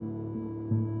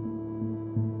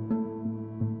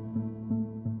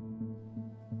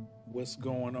What's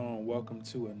going on? Welcome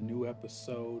to a new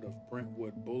episode of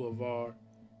Brentwood Boulevard.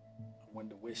 I want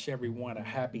to wish everyone a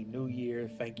happy new year.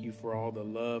 Thank you for all the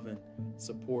love and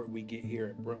support we get here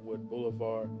at Brentwood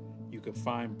Boulevard. You can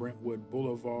find Brentwood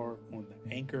Boulevard on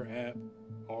the Anchor app,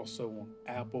 also on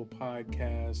Apple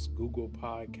Podcasts, Google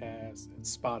Podcasts, and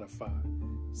Spotify.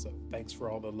 So thanks for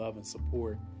all the love and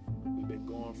support. We've been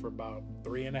going for about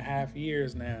 3.5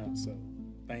 years now, so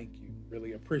thank you.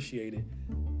 Really appreciate it.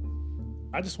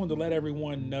 I just wanted to let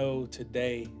everyone know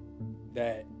today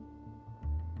that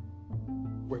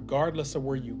regardless of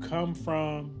where you come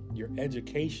from, your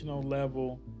educational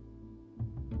level,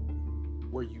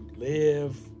 where you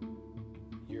live,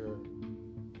 your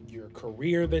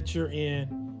career that you're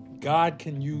in, God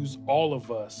can use all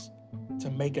of us to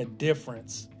make a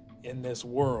difference in this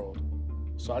world.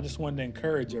 So I just wanted to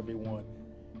encourage everyone.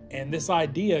 And this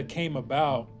idea came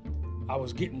about, I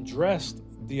was getting dressed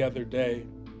the other day,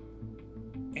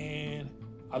 and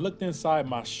I looked inside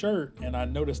my shirt and I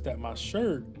noticed that my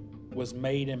shirt was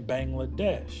made in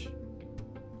Bangladesh.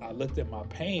 I looked at my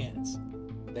pants.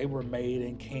 They were made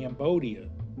in Cambodia.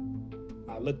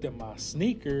 I looked at my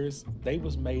sneakers. They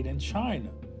was made in China.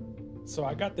 So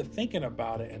I got to thinking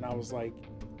about it, and I was like,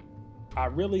 I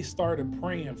really started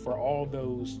praying for all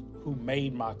those who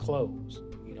made my clothes.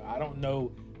 I don't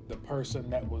know the person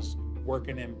that was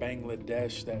working in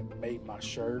Bangladesh that made my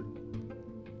shirt,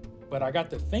 but I got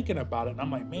to thinking about it, and I'm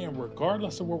like, man,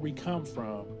 regardless of where we come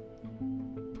from,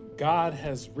 God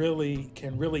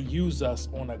can really use us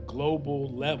on a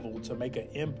global level to make an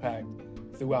impact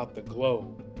throughout the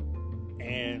globe.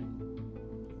 And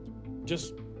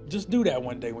just do that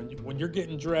one day. When you're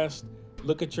getting dressed,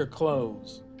 look at your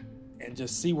clothes and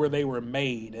just see where they were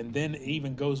made. And then it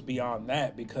even goes beyond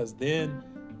that, because then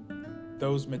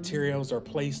those materials are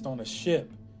placed on a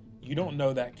ship. You don't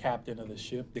know that captain of the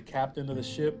ship. The captain of the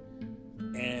ship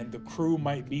and the crew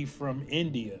might be from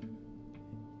India.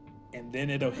 And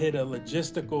then it'll hit a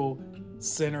logistical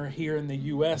center here in the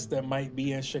U.S. that might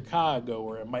be in Chicago,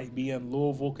 or it might be in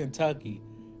Louisville, Kentucky.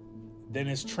 Then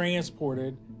it's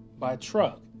transported by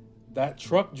truck. That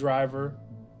truck driver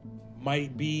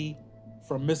might be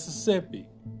from Mississippi.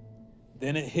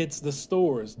 Then it hits the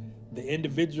stores. The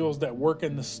individuals that work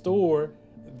in the store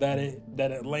that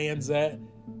it lands at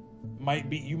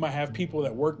you might have people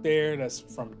that work there that's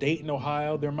from Dayton,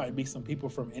 Ohio. There might be some people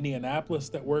from Indianapolis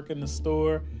that work in the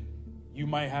store. You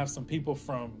might have some people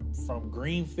from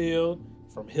Greenfield,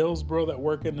 from Hillsborough that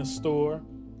work in the store.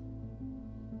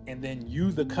 And then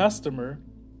you, the customer,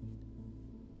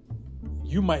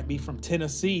 you might be from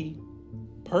Tennessee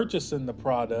purchasing the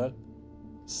product.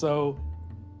 So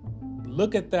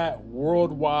look at that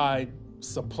worldwide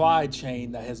supply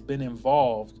chain that has been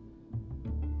involved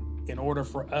in order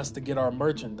for us to get our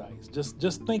merchandise.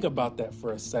 Just think about that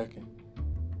for a second.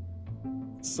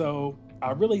 So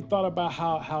I really thought about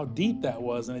how deep that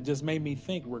was, and it just made me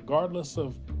think, regardless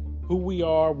of who we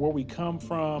are, where we come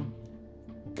from,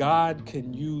 God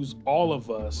can use all of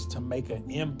us to make an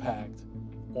impact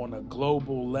on a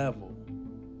global level.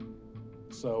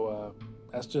 So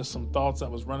that's just some thoughts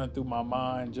that was running through my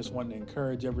mind. Just wanted to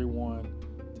encourage everyone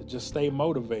to just stay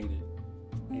motivated.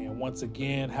 And once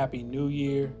again, Happy New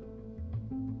Year.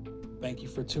 Thank you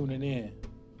for tuning in.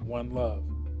 One love.